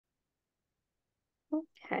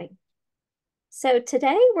Okay. So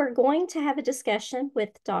today we're going to have a discussion with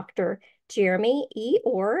Dr. Jeremy E.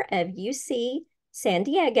 Orr of UC San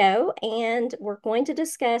Diego, and we're going to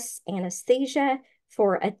discuss anesthesia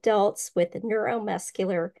for adults with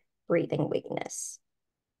neuromuscular breathing weakness.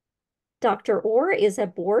 Dr. Orr is a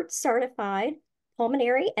board-certified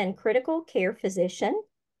pulmonary and critical care physician.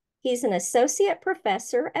 He's an associate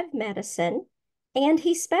professor of medicine, and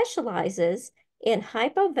he specializes in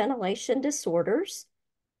hypoventilation disorders,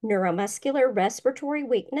 neuromuscular respiratory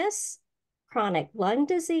weakness, chronic lung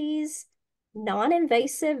disease,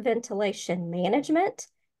 non-invasive ventilation management,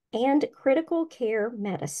 and critical care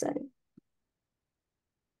medicine.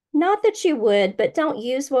 Not that you would, but don't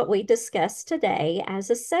use what we discussed today as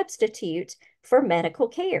a substitute for medical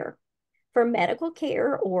care. For medical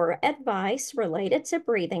care or advice related to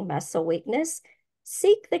breathing muscle weakness,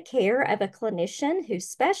 seek the care of a clinician who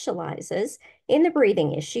specializes in the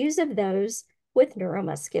breathing issues of those with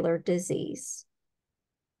neuromuscular disease.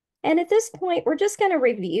 And at this point, we're just going to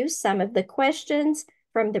review some of the questions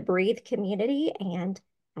from the Breathe community and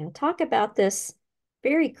talk about this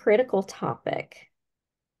very critical topic.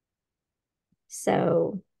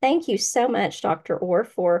 So thank you so much, Dr. Orr,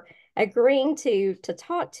 for agreeing to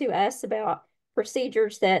talk to us about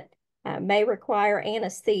procedures that may require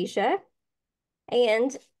anesthesia.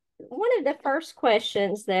 And one of the first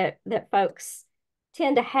questions that folks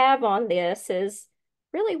tend to have on this is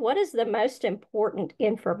really, what is the most important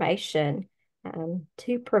information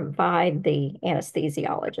to provide the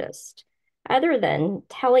anesthesiologist, other than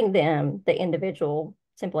telling them the individual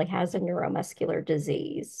simply has a neuromuscular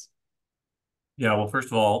disease? Yeah, well, first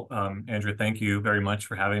of all, Andrea, thank you very much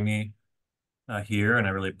for having me here, and I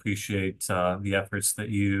really appreciate the efforts that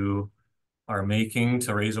you are making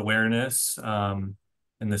to raise awareness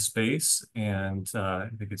in this space, and I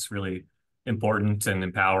think it's really important and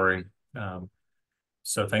empowering.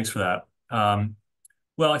 So thanks for that.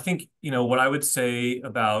 Well, I think, what I would say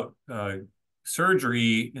about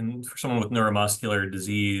surgery for someone with neuromuscular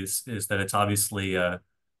disease is that it's obviously a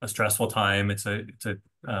stressful time. It's a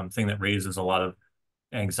thing that raises a lot of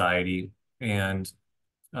anxiety. And,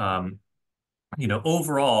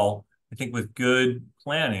 overall, I think with good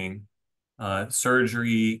planning,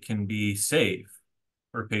 surgery can be safe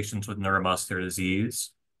for patients with neuromuscular disease.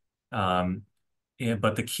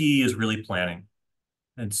 But the key is really planning.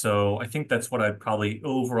 And so I think that's what I'd probably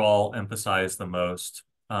overall emphasize the most.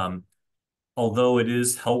 Although it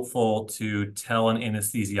is helpful to tell an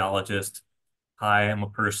anesthesiologist, hi, I'm a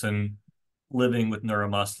person living with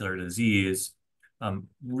neuromuscular disease,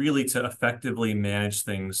 really to effectively manage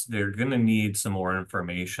things, they're going to need some more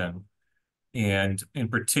information. And in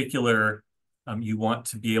particular, you want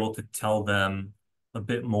to be able to tell them a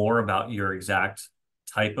bit more about your exact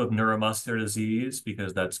type of neuromuscular disease,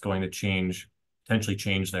 because that's going to potentially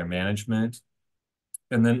change their management.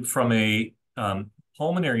 And then from a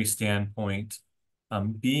pulmonary standpoint,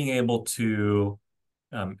 being able to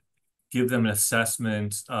give them an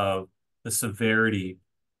assessment of the severity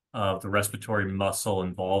of the respiratory muscle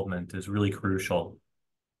involvement is really crucial.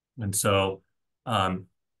 And so,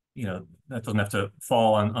 that doesn't have to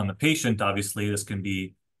fall on the patient. Obviously, this can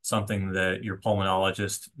be something that your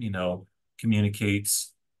pulmonologist,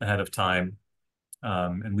 communicates ahead of time.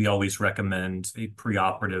 And we always recommend a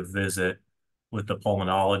preoperative visit with the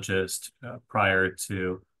pulmonologist prior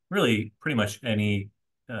to really pretty much any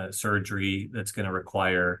surgery that's going to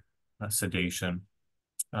require sedation.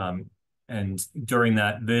 And during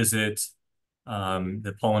that visit,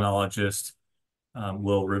 the pulmonologist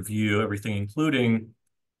will review everything, including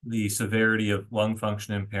the severity of lung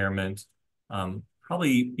function impairment,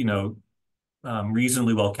 probably,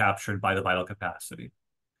 reasonably well captured by the vital capacity.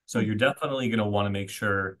 So you're definitely going to want to make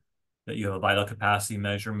sure that you have a vital capacity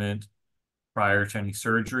measurement prior to any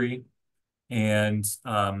surgery. And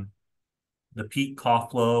the peak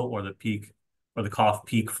cough flow or the cough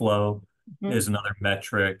peak flow is another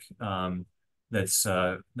metric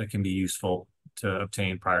that can be useful to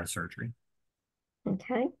obtain prior to surgery.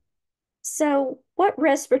 Okay. So what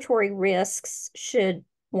respiratory risks should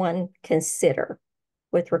one consider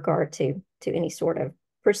with regard to any sort of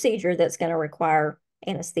procedure that's going to require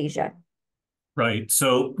anesthesia? Right.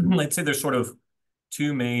 So I'd say there's sort of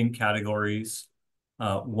two main categories.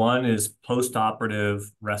 One is postoperative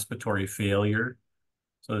respiratory failure.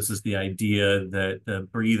 So this is the idea that the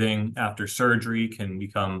breathing after surgery can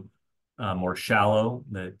become more shallow,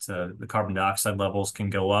 that the carbon dioxide levels can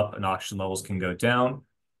go up and oxygen levels can go down.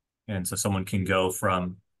 And so someone can go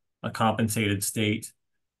from a compensated state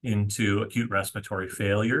into acute respiratory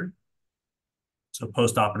failure. So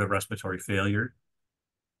postoperative respiratory failure.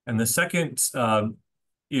 And the second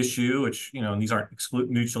issue, which, these aren't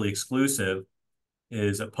mutually exclusive,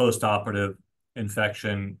 is a postoperative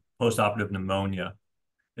infection, postoperative pneumonia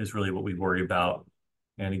is really what we worry about.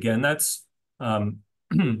 And again, that's um,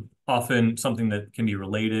 often something that can be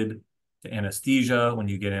related to anesthesia. When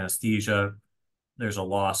you get anesthesia, there's a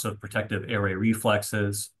loss of protective airway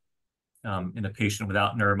reflexes in a patient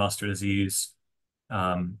without neuromuscular disease.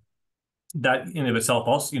 Um, that in of itself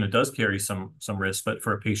also, does carry some risk, but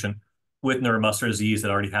for a patient with neuromuscular disease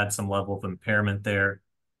that already had some level of impairment there,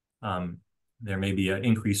 um, there may be an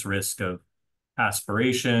increased risk of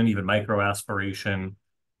aspiration, even microaspiration,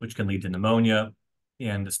 which can lead to pneumonia.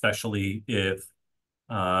 And especially if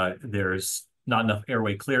there's not enough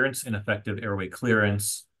airway clearance, ineffective airway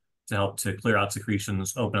clearance to help to clear out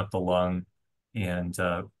secretions, open up the lung, and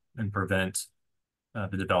prevent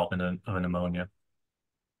the development of a pneumonia.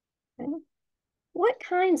 Okay. What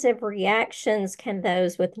kinds of reactions can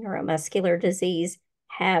those with neuromuscular disease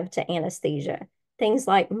have to anesthesia? Things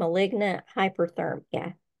like malignant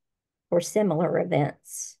hyperthermia or similar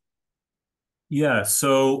events. Yeah,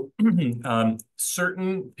 so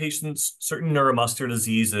certain patients, certain neuromuscular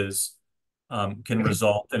diseases can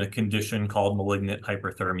result in a condition called malignant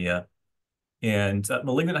hyperthermia. And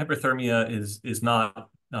malignant hyperthermia is not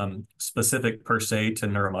specific per se to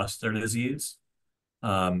neuromuscular disease.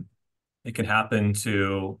 Um, it can happen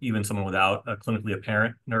to even someone without a clinically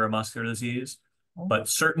apparent neuromuscular disease, but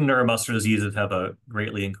certain neuromuscular diseases have a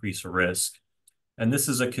greatly increased risk. And this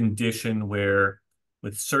is a condition where,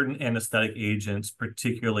 with certain anesthetic agents,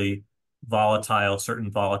 particularly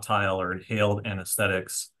certain volatile or inhaled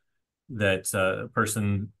anesthetics, that a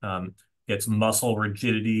person gets muscle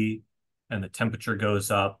rigidity and the temperature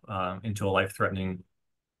goes up into a life-threatening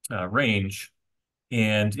range.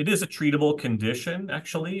 And it is a treatable condition,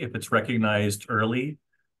 actually, if it's recognized early.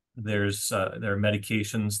 There are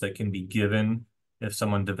medications that can be given if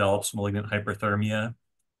someone develops malignant hyperthermia.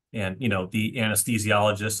 And, the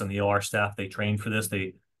anesthesiologists and the OR staff, they train for this.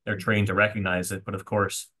 They're trained to recognize it. But of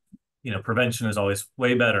course, prevention is always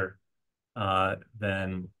way better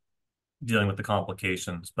than dealing with the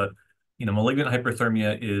complications. But, malignant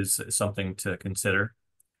hyperthermia is something to consider.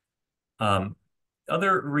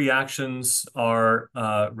 Other reactions are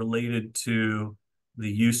related to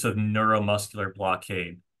the use of neuromuscular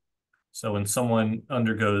blockade. So when someone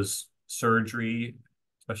undergoes surgery,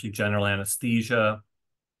 especially general anesthesia,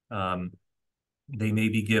 um, they may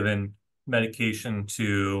be given medication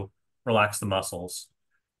to relax the muscles.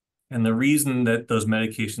 And the reason that those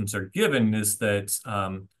medications are given is that,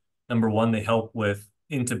 number one, they help with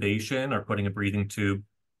intubation or putting a breathing tube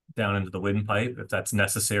down into the windpipe if that's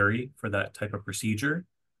necessary for that type of procedure.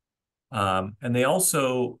 And they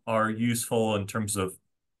also are useful in terms of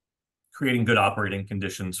creating good operating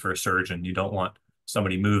conditions for a surgeon. You don't want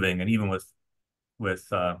somebody moving, and even with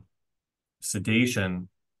sedation,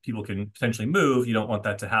 people can potentially move. You don't want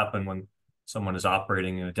that to happen when someone is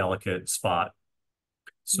operating in a delicate spot.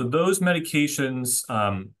 So those medications,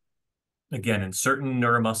 again, in certain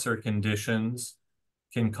neuromuscular conditions,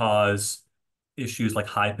 can cause issues like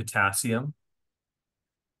high potassium,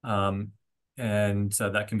 and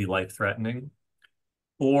that can be life-threatening.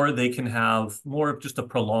 Or they can have more of just a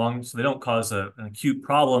prolonged, so they don't cause an acute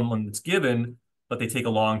problem when it's given, but they take a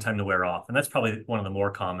long time to wear off. And that's probably one of the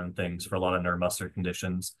more common things for a lot of neuromuscular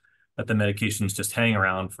conditions, that the medications just hang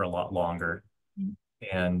around for a lot longer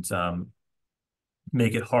and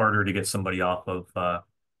make it harder to get somebody off of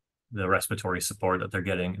the respiratory support that they're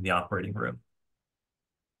getting in the operating room.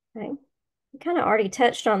 Okay. We kind of already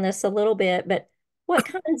touched on this a little bit, but what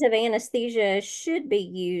kinds of anesthesia should be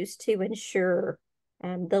used to ensure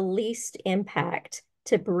the least impact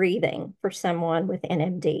to breathing for someone with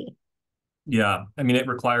NMD? Yeah, I mean, it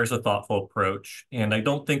requires a thoughtful approach, and I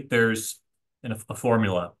don't think there's a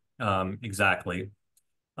formula exactly.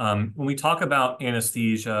 When we talk about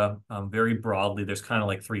anesthesia, very broadly, there's kind of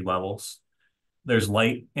like three levels. There's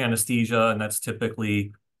light anesthesia, and that's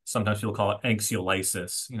typically, sometimes people call it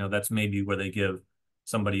anxiolysis. That's maybe where they give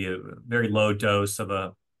somebody a very low dose of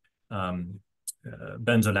a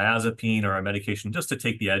benzodiazepine or a medication just to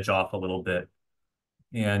take the edge off a little bit.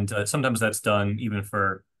 And sometimes that's done even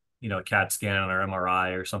for, a CAT scan or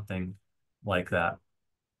MRI or something like that.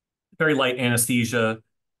 Very light anesthesia,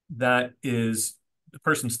 that is the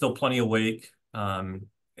person's still plenty awake.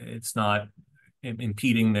 It's not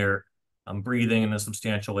impeding their breathing in a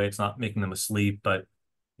substantial way. It's not making them asleep, but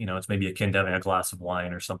it's maybe akin to having a glass of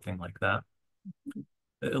wine or something like that.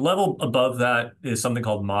 A level above that is something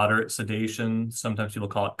called moderate sedation. Sometimes people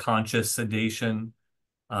call it conscious sedation.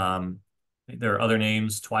 There are other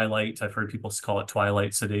names, twilight. I've heard people call it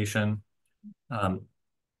twilight sedation.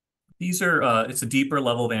 These are, it's a deeper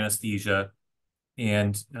level of anesthesia,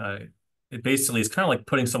 and it basically is kind of like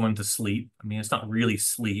putting someone to sleep. I mean, it's not really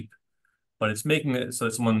sleep, but it's making it so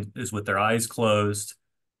that someone is with their eyes closed,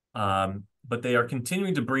 but they are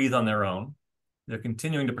continuing to breathe on their own. They're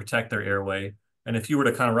continuing to protect their airway. And if you were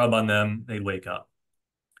to kind of rub on them, they'd wake up.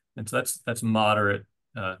 And so that's moderate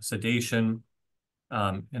sedation.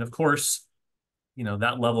 And of course,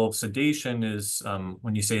 that level of sedation is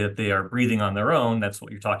when you say that they are breathing on their own, that's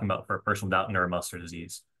what you're talking about for a person without neuromuscular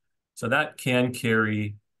disease. So that can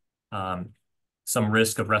carry um, some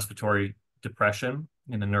risk of respiratory depression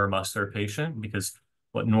in a neuromuscular patient, because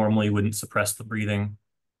what normally wouldn't suppress the breathing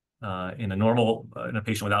in a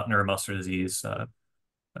patient without neuromuscular disease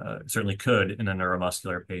certainly could in a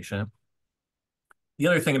neuromuscular patient. The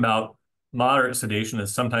other thing about moderate sedation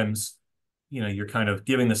is sometimes, you're kind of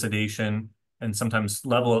giving the sedation, and sometimes the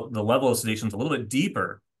level of sedation is a little bit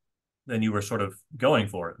deeper than you were sort of going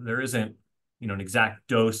for. There isn't, an exact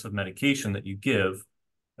dose of medication that you give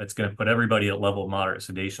that's going to put everybody at level of moderate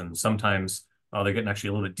sedation. Sometimes they're getting actually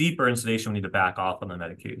a little bit deeper in sedation. We need to back off on the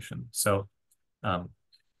medication. So um,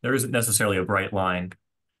 there isn't necessarily a bright line.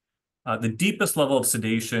 The deepest level of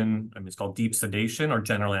sedation, I mean, it's called deep sedation or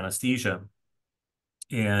general anesthesia.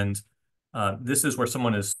 And this is where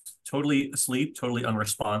someone is totally asleep, totally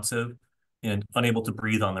unresponsive, and unable to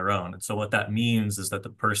breathe on their own. And so what that means is that the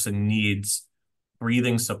person needs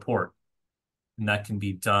breathing support. And that can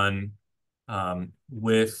be done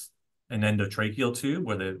with an endotracheal tube,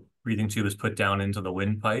 where the breathing tube is put down into the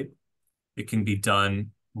windpipe. It can be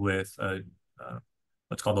done with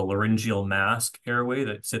what's called a laryngeal mask airway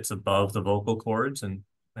that sits above the vocal cords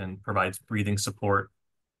and provides breathing support.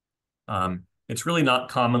 It's really not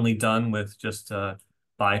commonly done with just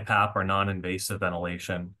BiPAP or non-invasive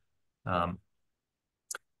ventilation. Um,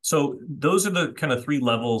 so those are the kind of three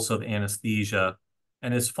levels of anesthesia.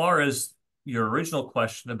 And as far as your original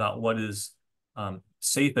question about what is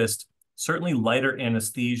safest, certainly lighter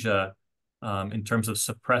anesthesia in terms of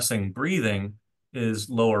suppressing breathing is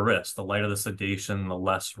lower risk. The lighter the sedation, the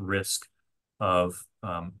less risk of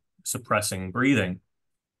suppressing breathing.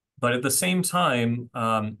 But at the same time,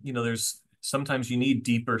 there's sometimes you need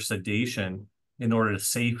deeper sedation in order to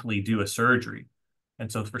safely do a surgery.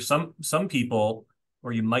 And so for some people,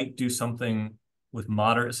 or you might do something with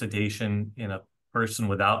moderate sedation in a person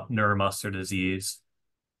without neuromuscular disease,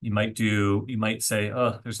 you might say,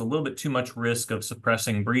 oh, there's a little bit too much risk of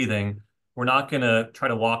suppressing breathing. We're not going to try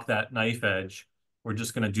to walk that knife edge. We're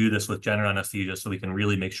just going to do this with general anesthesia so we can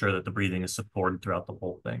really make sure that the breathing is supported throughout the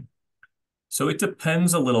whole thing. So it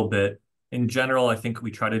depends a little bit. In general, I think we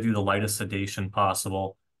try to do the lightest sedation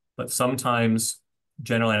possible, but sometimes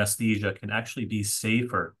general anesthesia can actually be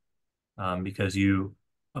safer because you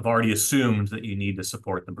have already assumed that you need to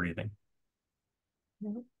support the breathing.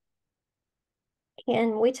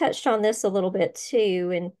 And we touched on this a little bit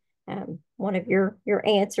too in one of your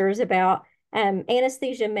answers about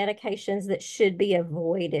anesthesia medications that should be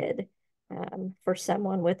avoided for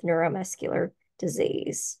someone with neuromuscular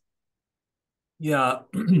disease. Yeah,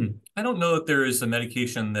 I don't know if there is a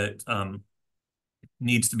medication that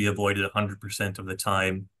needs to be avoided 100% of the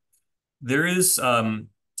time. There is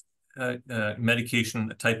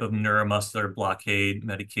medication, a type of neuromuscular blockade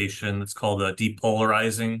medication that's called a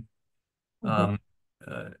depolarizing Mhm.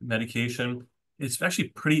 medication. It's actually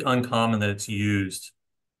pretty uncommon that it's used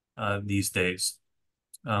these days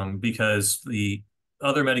because the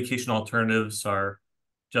other medication alternatives are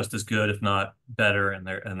just as good, if not better, and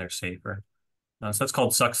they're safer. So that's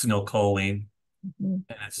called succinylcholine, Mhm.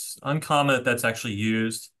 and it's uncommon that that's actually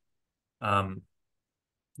used. Um,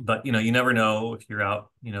 but you never know if you're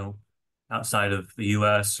outside of the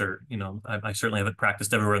U.S. or I certainly haven't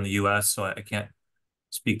practiced everywhere in the U.S., so I can't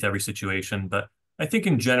speak to every situation. But I think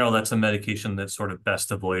in general, that's a medication that's sort of best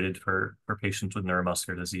avoided for patients with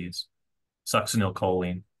neuromuscular disease,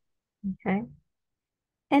 succinylcholine. Okay.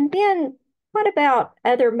 And then what about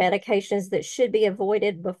other medications that should be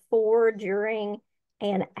avoided before, during,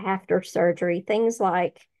 and after surgery? Things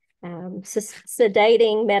like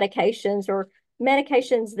sedating medications or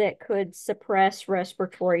medications that could suppress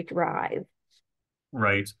respiratory drive.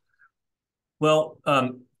 Right. Well,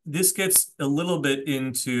 this gets a little bit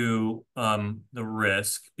into the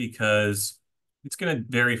risk because it's going to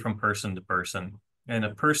vary from person to person. And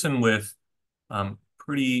a person with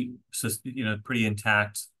pretty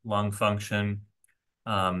intact lung function,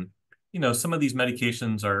 some of these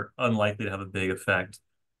medications are unlikely to have a big effect.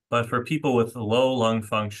 But for people with low lung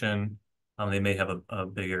function, they may have a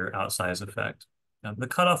bigger outsized effect. The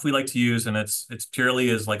cutoff we like to use, and it's purely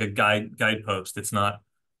as like a guidepost. It's not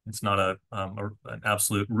an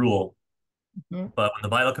absolute rule. Mhm. But when the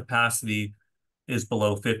vital capacity is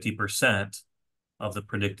below 50% of the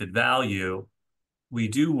predicted value, we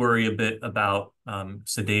do worry a bit about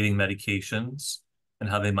sedating medications and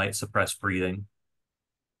how they might suppress breathing.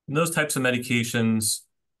 And those types of medications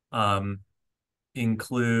um,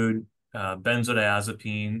 include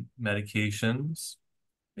benzodiazepine medications.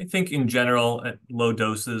 I think in general, at low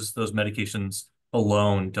doses, those medications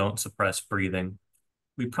alone don't suppress breathing.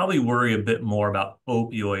 We probably worry a bit more about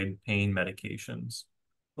opioid pain medications.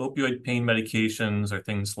 Opioid pain medications are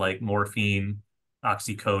things like morphine,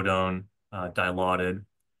 oxycodone, Dilaudid.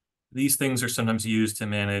 These things are sometimes used to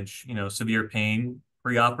manage, severe pain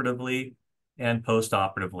preoperatively and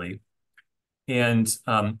postoperatively. And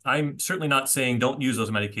I'm certainly not saying don't use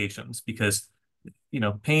those medications because,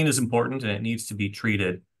 pain is important and it needs to be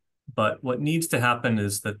treated. But what needs to happen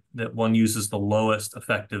is that one uses the lowest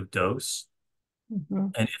effective dose.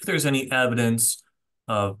 Mhm. And if there's any evidence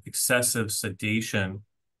of excessive sedation,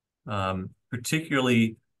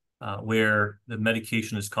 particularly where the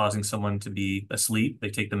medication is causing someone to be asleep, they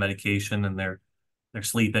take the medication and they're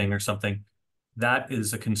sleeping or something, that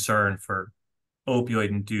is a concern for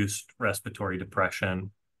opioid-induced respiratory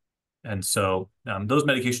depression. And so those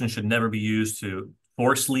medications should never be used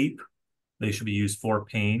for sleep. They should be used for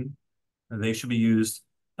pain. They should be used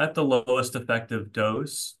at the lowest effective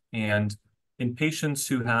dose. And in patients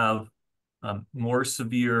who have more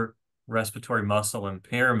severe respiratory muscle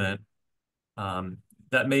impairment, um,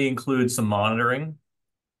 that may include some monitoring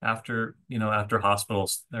after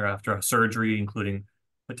hospitals or after a surgery, including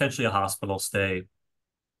potentially a hospital stay.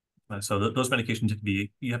 So those medications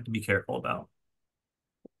you have to be careful about.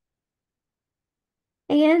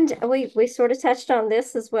 And we sort of touched on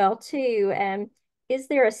this as well too. Is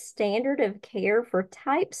there a standard of care for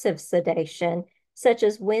types of sedation, such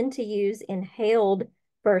as when to use inhaled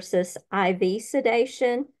versus IV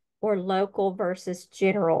sedation or local versus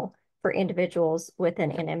general for individuals with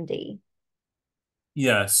an NMD?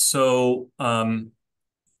 Yes. So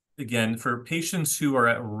again, for patients who are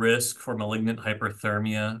at risk for malignant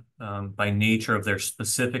hyperthermia by nature of their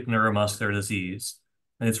specific neuromuscular disease,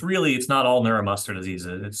 and it's not all neuromuscular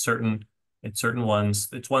diseases. It's certain ones.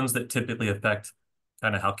 It's ones that typically affect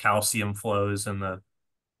kind of how calcium flows in the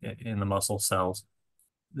muscle cells.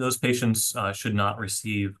 Those patients should not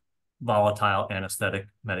receive volatile anesthetic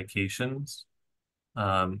medications.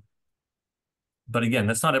 Um, but again,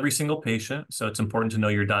 that's not every single patient, so it's important to know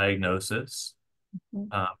your diagnosis. Mhm.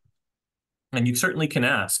 Uh, and you certainly can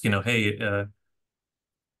ask, hey,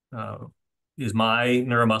 uh, is my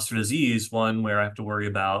neuromuscular disease one where I have to worry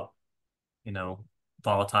about, you know,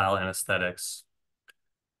 volatile anesthetics?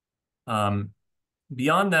 Um,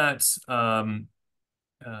 Beyond that, uh,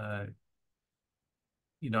 I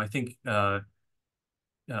think um,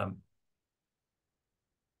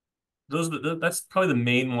 that's probably the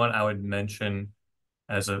main one I would mention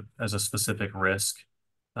as a specific risk.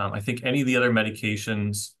 I think any of the other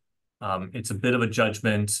medications, it's a bit of a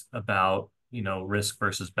judgment about, risk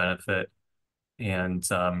versus benefit. And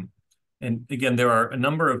again, there are a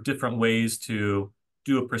number of different ways to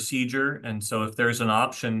do a procedure. And so if there's an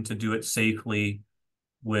option to do it safely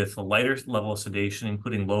with a lighter level of sedation,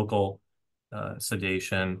 including local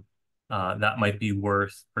sedation, that might be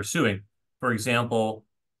worth pursuing. For example,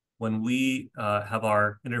 when we have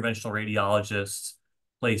our interventional radiologists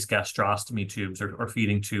place gastrostomy tubes or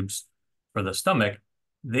feeding tubes for the stomach,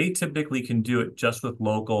 they typically can do it just with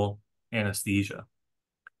local anesthesia.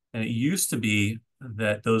 And it used to be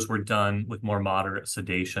that those were done with more moderate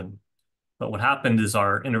sedation. But what happened is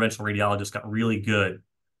our interventional radiologist got really good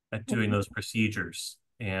at doing those procedures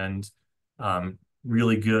and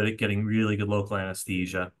really good at getting really good local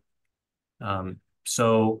anesthesia.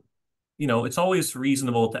 So, it's always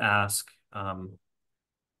reasonable to ask,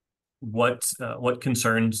 what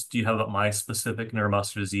concerns do you have about my specific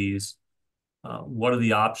neuromuscular disease? What are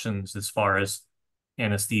the options as far as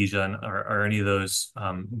anesthesia, and are any of those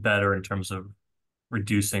better in terms of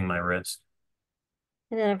reducing my risk?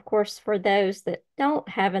 And then, of course, for those that don't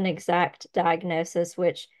have an exact diagnosis,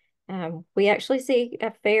 which we actually see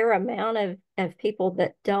a fair amount of people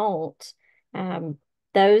that don't, um,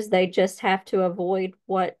 those they just have to avoid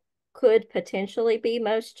what could potentially be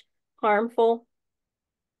most harmful.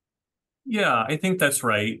 Yeah, I think that's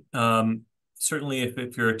right. Certainly,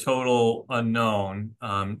 if you're a total unknown,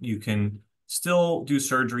 you can still do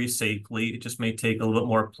surgery safely. It just may take a little bit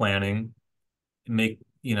more planning. It may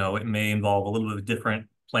involve a little bit of a different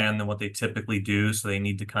plan than what they typically do. So they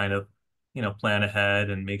need to kind of, plan ahead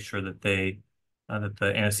and make sure that the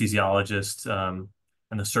anesthesiologist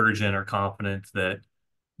and the surgeon are confident that,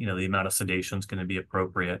 the amount of sedation is going to be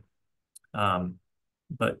appropriate. Um,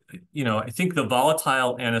 But, I think the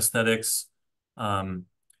volatile anesthetics um,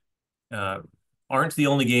 uh, aren't the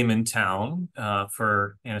only game in town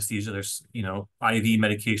for anesthesia. There's, IV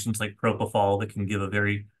medications like propofol that can give a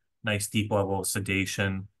very nice deep level of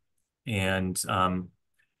sedation. And,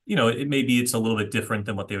 maybe it's a little bit different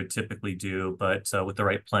than what they would typically do, but with the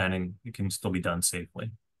right planning, it can still be done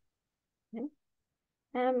safely. Okay.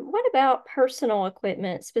 What about personal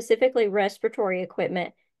equipment, specifically respiratory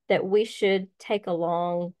equipment that we should take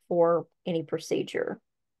along for any procedure?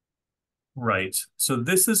 Right. So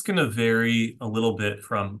this is going to vary a little bit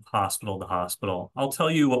from hospital to hospital. I'll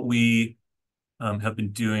tell you what we have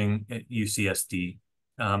been doing at UCSD.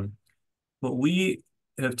 Um, what we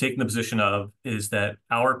have taken the position of is that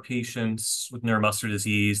our patients with neuromuscular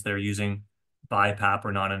disease that are using BiPAP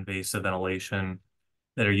or non-invasive ventilation,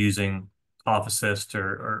 that are using cough assist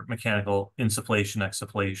or mechanical insufflation,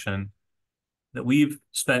 exsufflation, that we've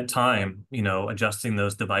spent time, adjusting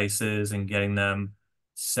those devices and getting them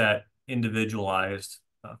set individualized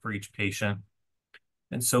for each patient.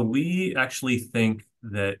 And so we actually think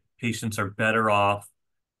that patients are better off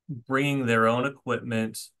bringing their own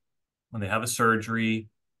equipment when they have a surgery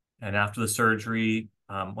and after the surgery,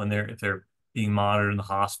 if they're being monitored in the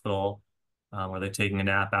hospital, or they're taking a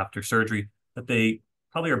nap after surgery, that they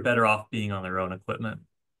probably are better off being on their own equipment.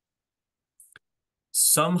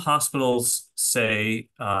 Some hospitals say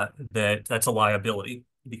that that's a liability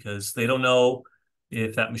because they don't know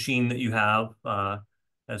if that machine that you have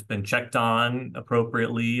has been checked on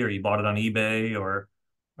appropriately, or you bought it on eBay, or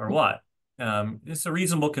what. It's a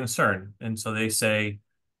reasonable concern, and so they say,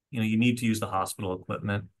 you need to use the hospital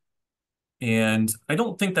equipment. And I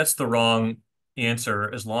don't think that's the wrong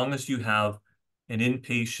answer as long as you have an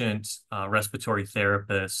inpatient respiratory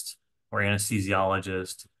therapist or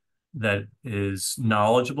anesthesiologist that is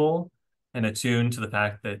knowledgeable and attuned to the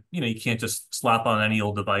fact that, you can't just slap on any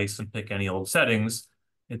old device and pick any old settings.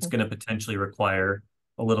 It's going to potentially require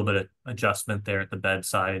a little bit of adjustment there at the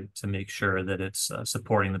bedside to make sure that it's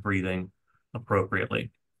supporting the breathing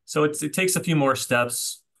appropriately. So it takes a few more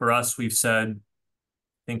steps. For us, we've said,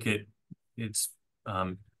 I think it's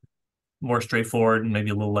um, more straightforward and maybe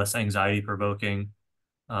a little less anxiety provoking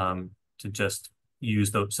to just use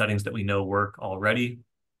those settings that we know work already.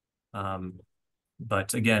 Um,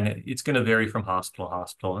 but again, it's going to vary from hospital to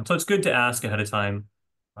hospital. And so it's good to ask ahead of time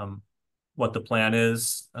um, what the plan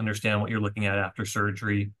is, understand what you're looking at after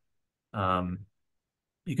surgery. Um,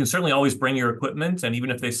 you can certainly always bring your equipment. And even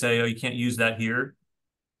if they say, oh, you can't use that here,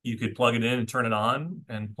 you could plug it in and turn it on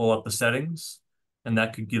and pull up the settings. And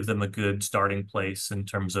that could give them a good starting place in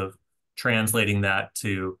terms of translating that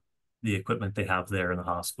to the equipment they have there in the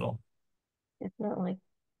hospital. Definitely.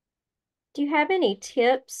 Do you have any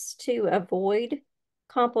tips to avoid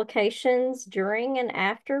complications during and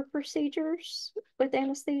after procedures with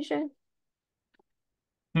anesthesia?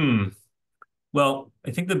 Hmm. Well,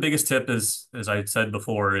 I think the biggest tip is, as I said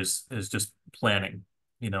before, is just planning.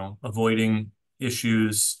 Avoiding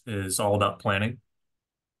issues is all about planning.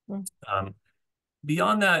 Mm. Um,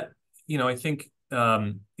 Beyond that, I think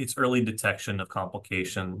it's early detection of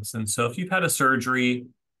complications. And so if you've had a surgery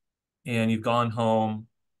and you've gone home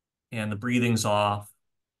and the breathing's off,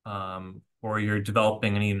 or you're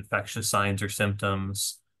developing any infectious signs or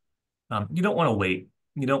symptoms, you don't want to wait.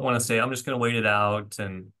 You don't want to say, I'm just going to wait it out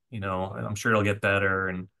and, I'm sure it'll get better.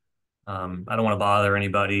 And I don't want to bother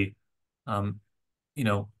anybody. Um,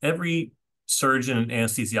 every surgeon and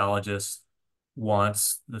anesthesiologist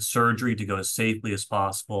wants the surgery to go as safely as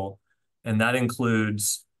possible. And that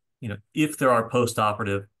includes, if there are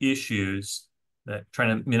post-operative issues, that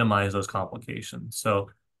trying to minimize those complications. So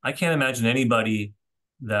I can't imagine anybody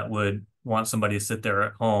that would want somebody to sit there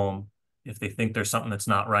at home if they think there's something that's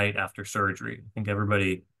not right after surgery. I think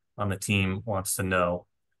everybody on the team wants to know.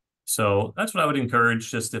 So that's what I would encourage.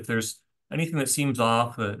 Just if there's anything that seems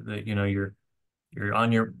off, that you're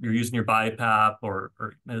using your BiPAP, or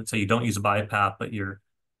let's say you don't use a BiPAP, but you're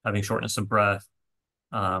having shortness of breath,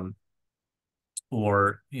 um,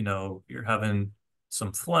 or you're having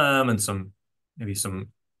some phlegm and maybe some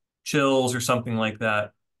chills or something like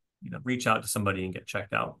that, reach out to somebody and get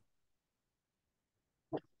checked out.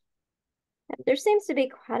 There seems to be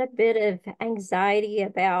quite a bit of anxiety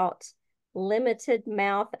about limited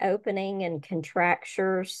mouth opening and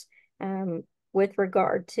contractures with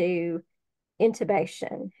regard to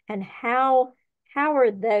intubation, and how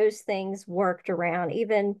are those things worked around,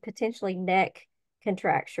 even potentially neck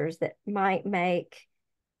contractures that might make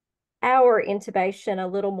our intubation a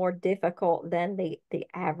little more difficult than the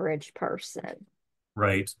average person.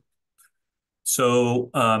 Right.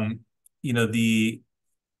 So, the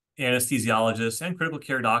anesthesiologists and critical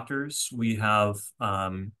care doctors, we have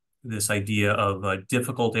this idea of a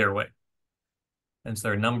difficult airway. And so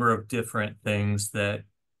there are a number of different things that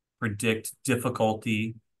predict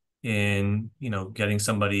difficulty in, getting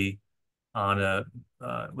somebody on a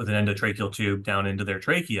with an endotracheal tube down into their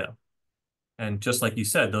trachea. And just like you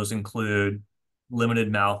said, those include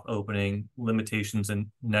limited mouth opening, limitations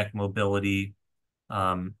in neck mobility,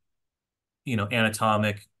 um,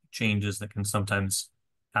 anatomic changes that can sometimes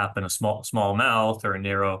happen, a small mouth or a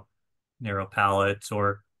narrow palate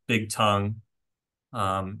or big tongue.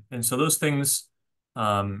 And so those things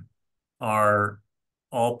um, are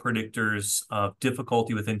all predictors of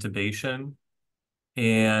difficulty with intubation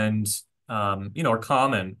and, are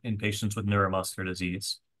common in patients with neuromuscular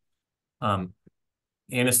disease. Um,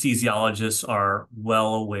 Anesthesiologists are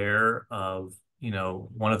well aware of,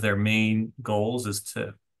 one of their main goals is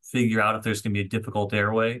to figure out if there's going to be a difficult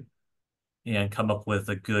airway and come up with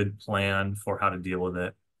a good plan for how to deal with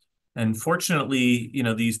it. And fortunately,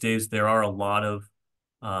 these days there are a lot of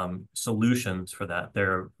solutions for that.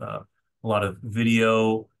 There are a lot of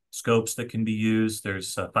video scopes that can be used.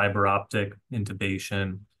 There's fiber optic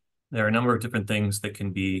intubation. There are a number of different things that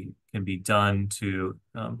can be done to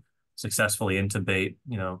successfully intubate,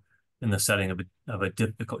 in the setting of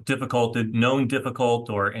a known difficult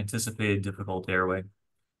or anticipated difficult airway.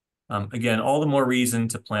 Again, all the more reason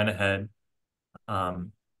to plan ahead.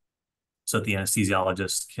 So that the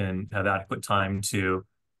anesthesiologist can have adequate time to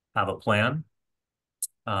have a plan.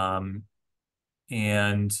 Um,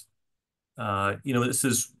 and this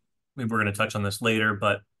is, maybe we're going to touch on this later,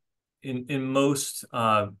 but in most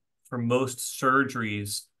for most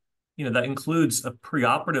surgeries, that includes a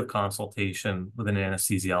preoperative consultation with an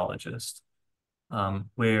anesthesiologist,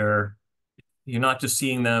 where you're not just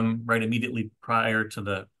seeing them right immediately prior to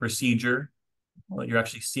the procedure, but you're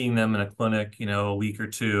actually seeing them in a clinic, a week or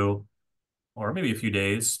two, or maybe a few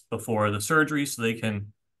days before the surgery, so they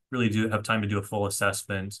can really have time to do a full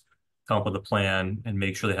assessment, come up with a plan, and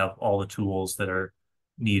make sure they have all the tools that are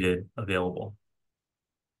needed available.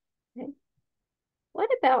 Okay. What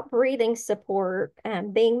about breathing support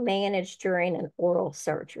being managed during an oral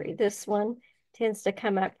surgery? This one tends to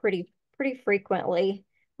come up pretty frequently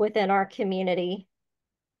within our community.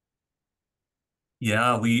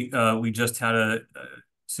 Yeah, we just had a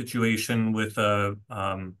situation with a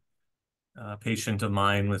patient of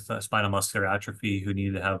mine with spinal muscular atrophy who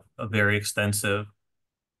needed to have a very extensive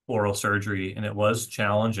oral surgery, and it was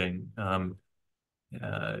challenging.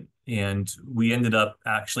 And we ended up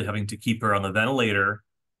actually having to keep her on the ventilator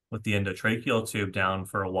with the endotracheal tube down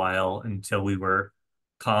for a while until we were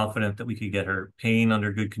confident that we could get her pain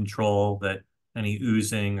under good control, that any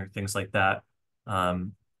oozing or things like that,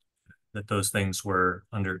 that those things were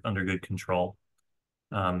under good control.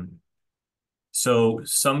 Um, so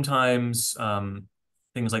sometimes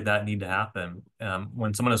things like that need to happen.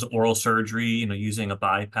 When someone has oral surgery, using a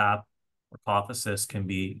BiPAP or cough assist can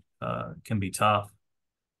be tough.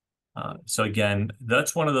 So again,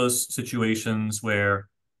 that's one of those situations where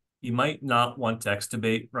you might not want to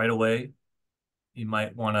extubate right away. You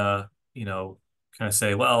might want to, kind of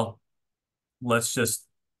say, well, let's just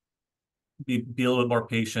be a little bit more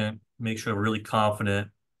patient, make sure we're really confident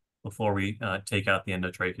before we take out the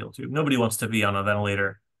endotracheal tube. Nobody wants to be on a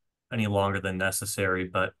ventilator any longer than necessary,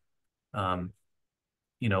 but um,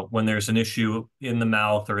 when there's an issue in the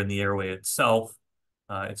mouth or in the airway itself,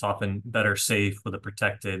 it's often better safe with a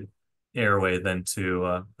protected airway than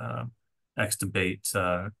to extubate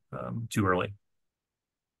too early.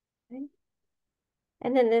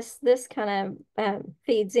 And then this kind of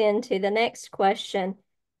feeds into the next question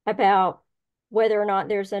about whether or not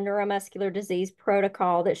there's a neuromuscular disease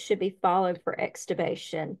protocol that should be followed for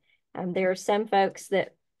extubation. There are some folks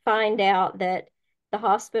that find out that the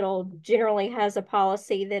hospital generally has a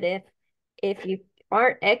policy that if you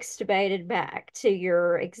aren't extubated back to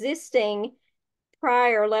your existing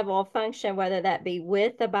prior level of function, whether that be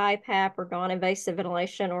with a BiPAP or non-invasive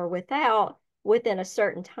ventilation or without, within a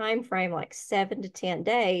certain time frame, like 7 to 10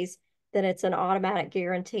 days, then it's an automatic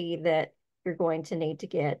guarantee that you're going to need to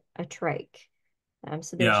get a trach.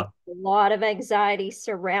 So there's a Yeah, lot of anxiety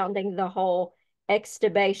surrounding the whole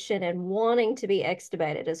extubation and wanting to be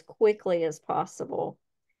extubated as quickly as possible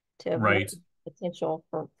to avoid right. potential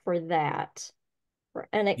for that, for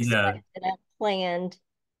Yeah, unexpected, unplanned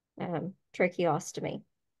tracheostomy.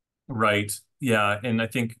 right. Yeah. And I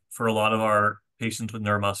think for a lot of our patients with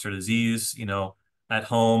neuromuscular disease, at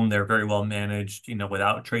home, they're very well managed,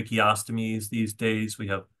 without tracheostomies these days. We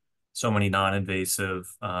have so many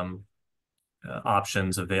non-invasive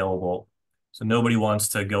options available. So nobody wants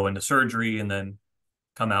to go into surgery and then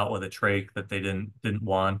come out with a trach that they didn't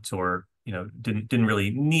want, or didn't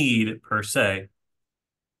really need per se.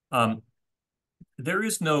 Um, there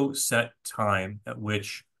is no set time at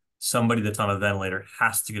which somebody that's on a ventilator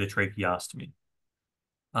has to get a tracheostomy.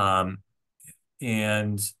 Um,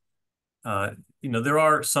 and uh, there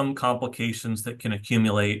are some complications that can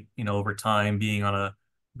accumulate, over time being on a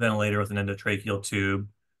ventilator with an endotracheal tube.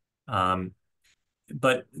 Um,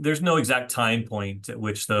 but there's no exact time point at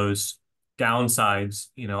which those downsides,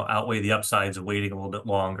 outweigh the upsides of waiting a little bit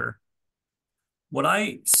longer. What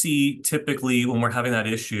I see typically when we're having that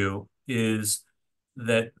issue is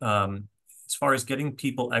that as far as getting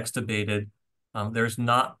people extubated, there's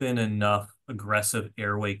not been enough aggressive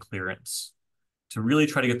airway clearance to really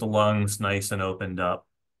try to get the lungs nice and opened up.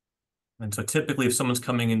 And so typically if someone's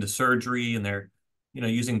coming into surgery and they're,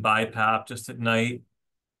 using BiPAP just at night,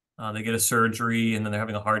 they get a surgery and then they're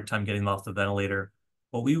having a hard time getting them off the ventilator.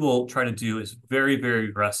 What we will try to do is very, very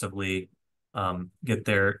aggressively get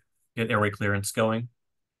airway clearance going.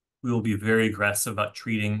 We will be very aggressive about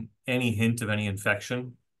treating any hint of any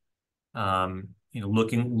infection.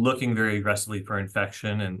 Looking very aggressively for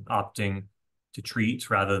infection and opting to treat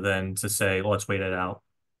rather than to say, well, let's wait it out.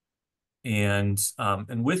 And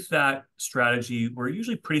with that strategy, we're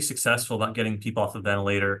usually pretty successful about getting people off the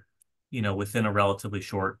ventilator, within a relatively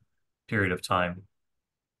short period of time.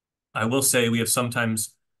 I will say we have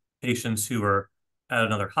sometimes patients who are at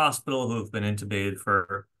another hospital who have been intubated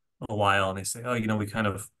for a while, and they say, oh, we kind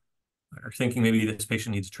of are thinking maybe this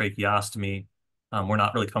patient needs a tracheostomy. We're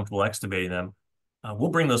not really comfortable extubating them.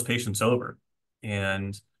 We'll bring those patients over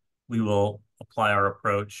and we will apply our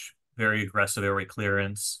approach, very aggressive airway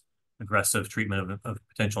clearance, aggressive treatment of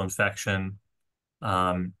potential infection,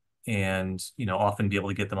 and often be able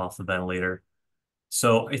to get them off the ventilator.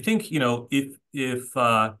 So I think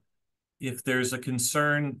if there's a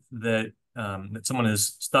concern that someone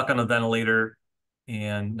is stuck on a ventilator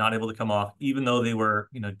and not able to come off, even though they were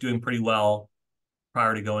doing pretty well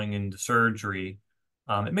prior to going into surgery,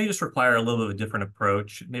 it may just require a little bit of a different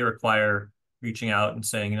approach. It may require reaching out and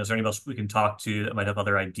saying, is there anybody else we can talk to that might have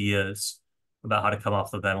other ideas about how to come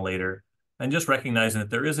off the ventilator, and just recognizing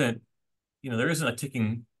that there isn't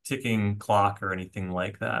a ticking clock or anything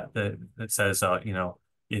like that says,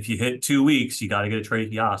 if you hit 2 weeks, you got to get a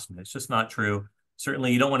tracheostomy. It's just not true.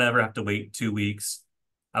 Certainly, you don't want to ever have to wait 2 weeks.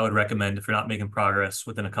 I would recommend, if you're not making progress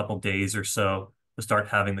within a couple of days or so, to start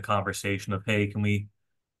having the conversation of, hey, can we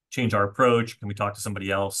change our approach? Can we talk to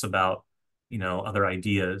somebody else about, other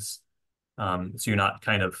ideas? So you're not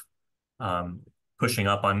kind of pushing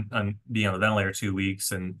up on being on the ventilator 2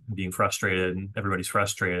 weeks and being frustrated, and everybody's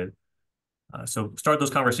frustrated. So start those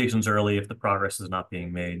conversations early if the progress is not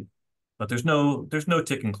being made. But there's no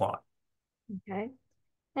ticking clock. Okay.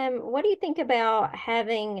 What do you think about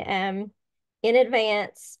having in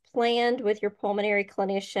advance planned with your pulmonary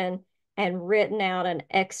clinician and written out an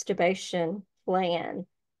extubation plan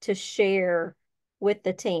to share with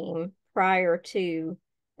the team prior to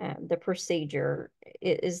the procedure?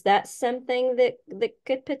 Is that something that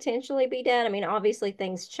could potentially be done? I mean, obviously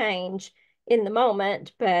things change in the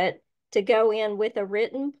moment, but to go in with a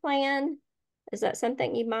written plan, is that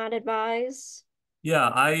something you might advise?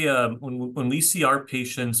 Yeah, when we see our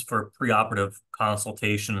patients for preoperative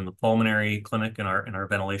consultation in the pulmonary clinic, in our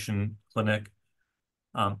ventilation clinic,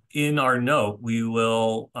 in our note we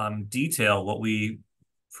will detail what we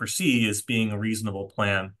foresee as being a reasonable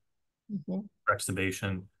plan Mhm. for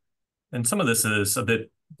extubation. And some of this is a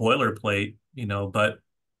bit boilerplate, but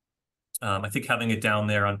I think having it down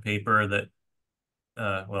there on paper that,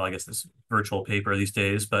 well, I guess this virtual paper these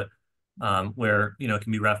days, but where, it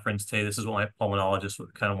can be referenced, hey, this is what my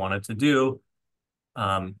pulmonologist kind of wanted to do.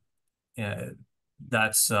 Um, and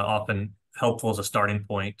that's often helpful as a starting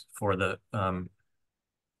point for the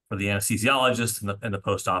anesthesiologist and the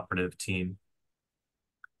post-operative team.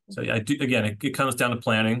 So yeah, again, it comes down to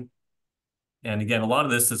planning. And again, a lot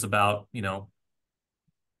of this is about,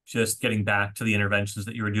 just getting back to the interventions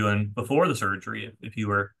that you were doing before the surgery. If you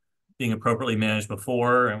were being appropriately managed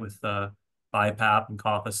before and with BiPAP and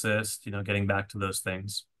cough assist, getting back to those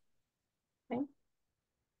things. Okay.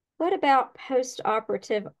 What about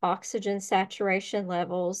post-operative oxygen saturation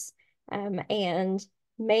levels and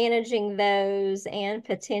managing those and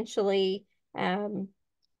potentially um,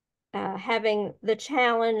 having the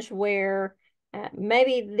challenge where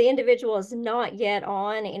maybe the individual is not yet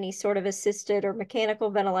on any sort of assisted or mechanical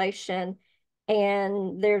ventilation,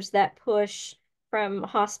 and there's that push from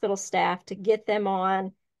hospital staff to get them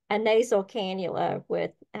on a nasal cannula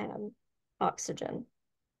with oxygen.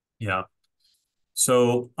 Yeah.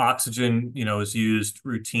 So oxygen, is used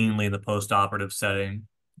routinely in the post-operative setting.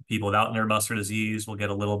 People without neuromuscular disease will get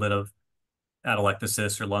a little bit of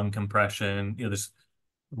atelectasis or lung compression. There's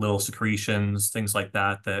little secretions, things like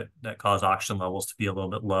that, that cause oxygen levels to be a little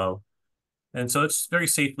bit low. And so it's very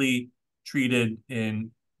safely treated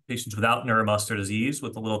in patients without neuromuscular disease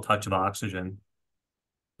with a little touch of oxygen.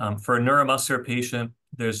 For a neuromuscular patient,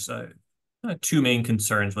 there's two main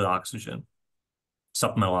concerns with oxygen,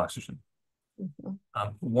 supplemental oxygen. Mhm.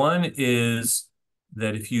 One is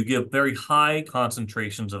that if you give very high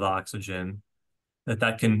concentrations of oxygen,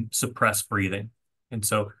 that can suppress breathing. And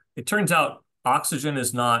so it turns out oxygen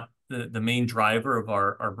is not the main driver of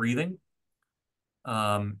our breathing,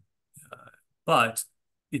 um, but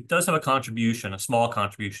it does have a contribution, a small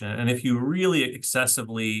contribution. And if you really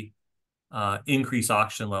excessively increase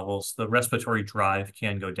oxygen levels, the respiratory drive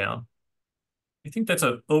can go down. I think that's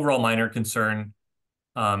an overall minor concern,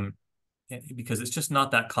 um, because it's just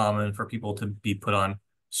not that common for people to be put on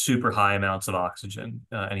super high amounts of oxygen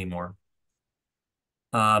anymore.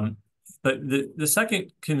 Um, but the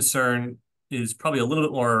second concern is probably a little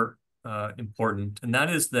bit more important, and that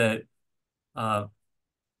is that uh,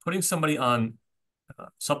 putting somebody on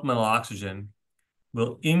supplemental oxygen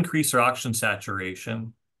will increase their oxygen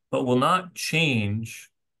saturation, but will not change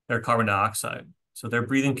their carbon dioxide. So their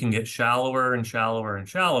breathing can get shallower and shallower and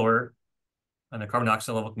shallower, and the carbon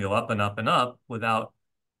dioxide level can go up and up and up without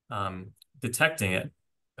um, detecting it.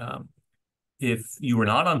 Um, if you were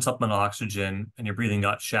not on supplemental oxygen and your breathing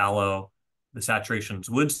got shallow, the saturations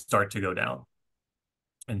would start to go down.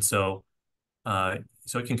 And so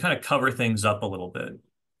it can kind of cover things up a little bit.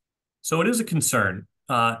 So it is a concern.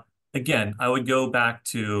 Again, I would go back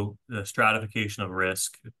to the stratification of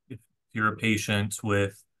risk. If you're a patient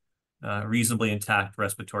with reasonably intact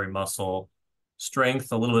respiratory muscle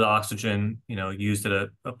strength, a little bit of oxygen, used at an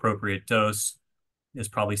appropriate dose is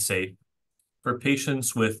probably safe. For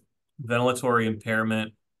patients with ventilatory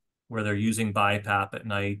impairment, where they're using BiPAP at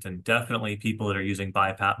night, and definitely people that are using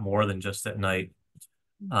BiPAP more than just at night,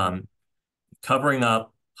 um, covering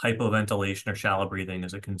up hypoventilation or shallow breathing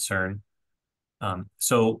is a concern.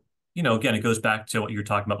 So, again, it goes back to what you were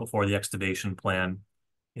talking about before, the extubation plan.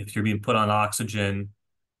 If you're being put on oxygen,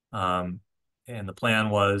 um, and the plan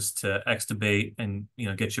was to extubate and,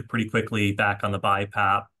 get you pretty quickly back on the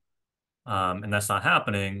BiPAP, and that's not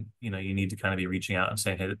happening, you need to kind of be reaching out and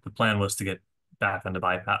saying, hey, the plan was to get back onto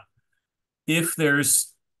BiPAP. If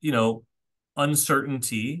there's,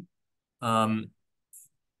 uncertainty, um,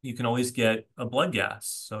 you can always get a blood gas.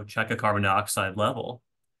 So check a carbon dioxide level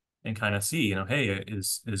and kind of see, hey,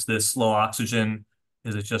 is this low oxygen?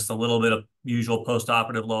 Is it just a little bit of usual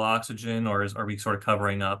post-operative low oxygen, or are we sort of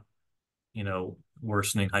covering up,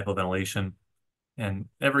 worsening hypoventilation? And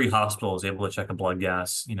every hospital is able to check a blood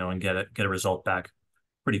gas, and get a result back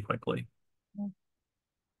pretty quickly.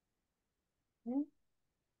 Mhm.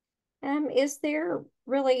 Is there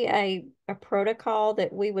really a protocol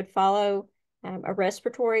that we would follow, a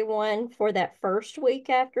respiratory one for that first week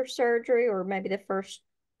after surgery, or maybe the first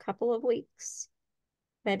couple of weeks?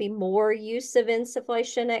 Maybe more use of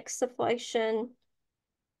insufflation, exsufflation,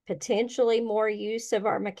 potentially more use of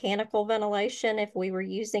our mechanical ventilation if we were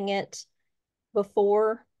using it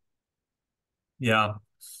before. Yeah,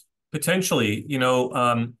 potentially,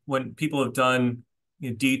 when people have done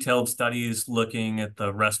detailed studies looking at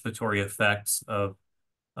the respiratory effects of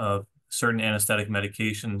certain anesthetic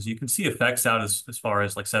medications, you can see effects out as far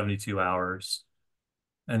as like 72 hours.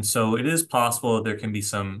 And so it is possible that there can be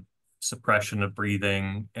some suppression of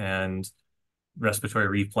breathing and respiratory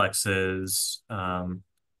reflexes,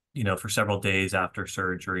 for several days after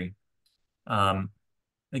surgery. Um,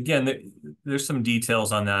 Again, there's some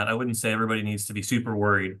details on that. I wouldn't say everybody needs to be super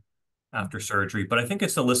worried after surgery, but I think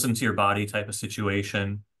it's a listen to your body type of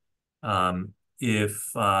situation. Um, if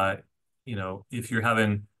if you're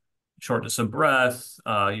having shortness of breath,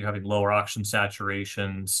 you're having lower oxygen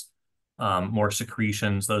saturations, more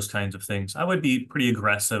secretions, those kinds of things, I would be pretty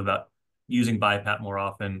aggressive about using BiPAP more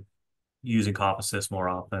often, using cough assist more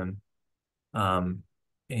often, um,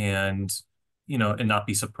 and and not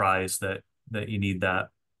be surprised that you need that.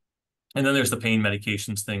 And then there's the pain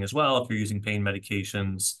medications thing as well. If you're using pain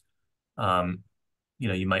medications, um,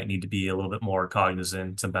 you might need to be a little bit more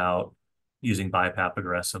cognizant about using BiPAP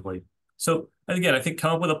aggressively. So again, I think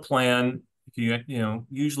come up with a plan. If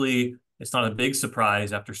usually it's not a big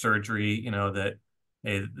surprise after surgery, that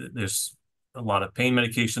hey, there's a lot of pain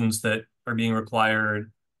medications that are being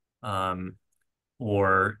required, um,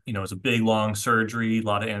 or it's a big long surgery, a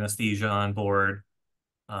lot of anesthesia on board.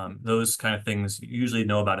 Those kind of things you usually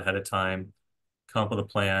know about ahead of time, come up with a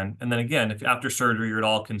plan. And then again, if after surgery you're at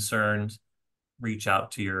all concerned, reach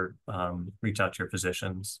out to your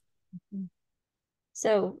physicians.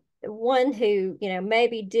 So one who,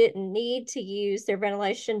 maybe didn't need to use their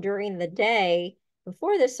ventilation during the day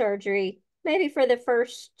before the surgery, maybe for the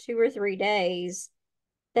first 2 or 3 days,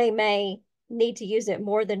 they may need to use it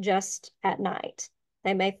more than just at night.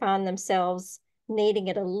 They may find themselves needing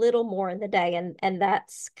it a little more in the day, and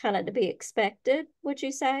that's kind of to be expected, would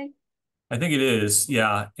you say? I think it is,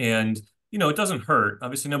 yeah. And, it doesn't hurt.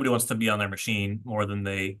 Obviously, nobody wants to be on their machine more than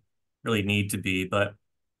they really need to be, but,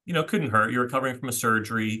 it couldn't hurt. You're recovering from a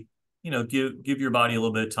surgery. Give your body a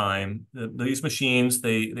little bit of time. These machines,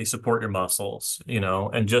 they support your muscles,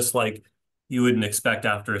 and just like you wouldn't expect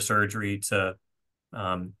after a surgery to,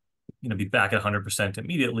 um, be back at 100%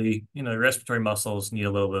 immediately, your respiratory muscles need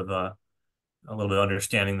a little bit of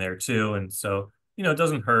understanding there too. And so, it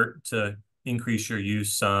doesn't hurt to increase your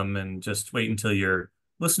use some and just wait until you're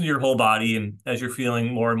listen to your whole body. And as you're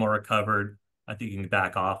feeling more and more recovered, I think you can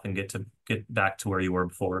back off and get back to where you were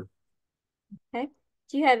before. Okay.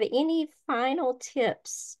 Do you have any final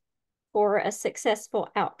tips for a successful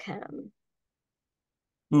outcome?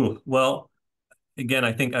 Ooh, well, again,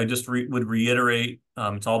 I think I just would reiterate,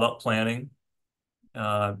 it's all about planning.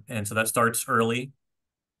 And so that starts early.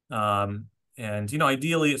 Um, and,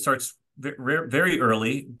 ideally it starts very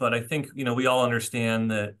early, but I think, we all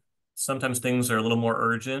understand that sometimes things are a little more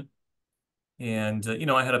urgent. And,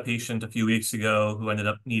 I had a patient a few weeks ago who ended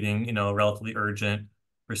up needing, a relatively urgent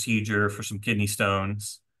procedure for some kidney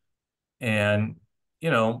stones. And,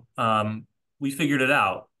 you know, um, we figured it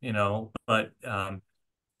out, but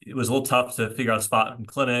it was a little tough to figure out a spot in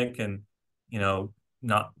clinic and,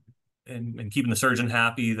 not and keeping the surgeon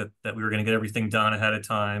happy that we were going to get everything done ahead of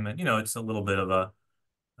time. And, it's a little bit of a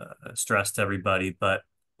stress to everybody, but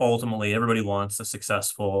ultimately everybody wants a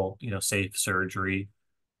successful, safe surgery.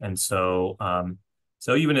 And so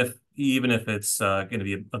even if it's going to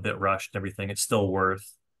be a bit rushed and everything, it's still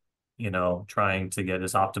worth, trying to get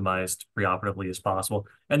as optimized preoperatively as possible.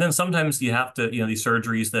 And then sometimes you have to, these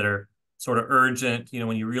surgeries that are sort of urgent,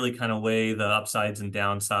 when you really kind of weigh the upsides and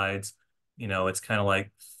downsides, it's kind of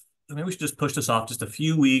like, maybe we should just push this off just a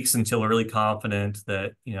few weeks until we're really confident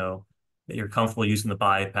that, that you're comfortable using the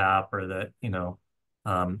BiPAP or that,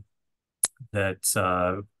 um, that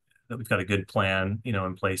we've got a good plan,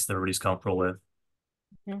 in place that everybody's comfortable with.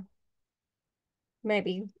 Mhm.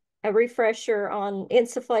 Maybe a refresher on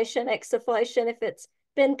insufflation, exsufflation, if it's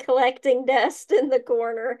been collecting dust in the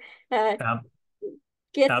corner. Uh, Ab-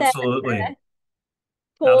 get that Absolutely.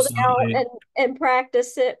 pulled out Absolutely. and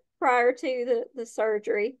practice it prior to the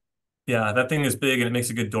surgery. Yeah, that thing is big and it makes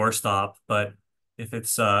a good doorstop, but if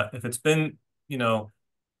it's been, you know,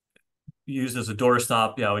 used as a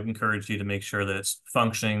doorstop, yeah, I would encourage you to make sure that it's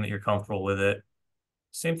functioning, that you're comfortable with it.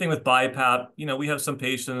 Same thing with BiPAP. We have some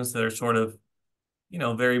patients that are sort of,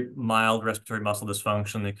 very mild respiratory muscle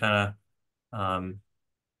dysfunction. They kind of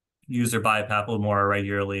use their BiPAP a little more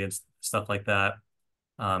regularly and stuff like that.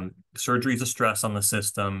 Surgery is a stress on the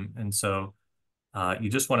system, and so you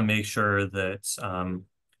just want to make sure that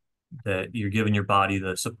you're giving your body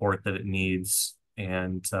the support that it needs.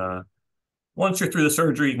 And once you're through the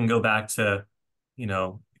surgery, you can go back to,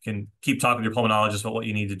 you can keep talking to your pulmonologist about what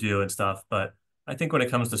you need to do and stuff. But I think when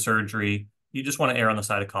it comes to surgery, you just want to err on the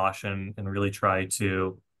side of caution and really try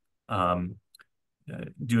to um,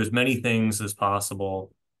 do as many things as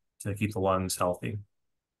possible to keep the lungs healthy.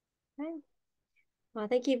 Okay. Well, I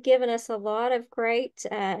think you've given us a lot of great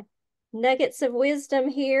nuggets of wisdom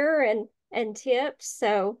here and tips.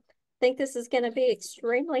 So I think this is going to be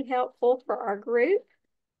extremely helpful for our group.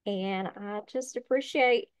 And I just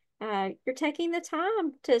appreciate your taking the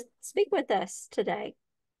time to speak with us today.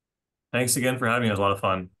 Thanks again for having me. It was a lot of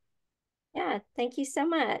fun. Yeah, thank you so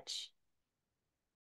much.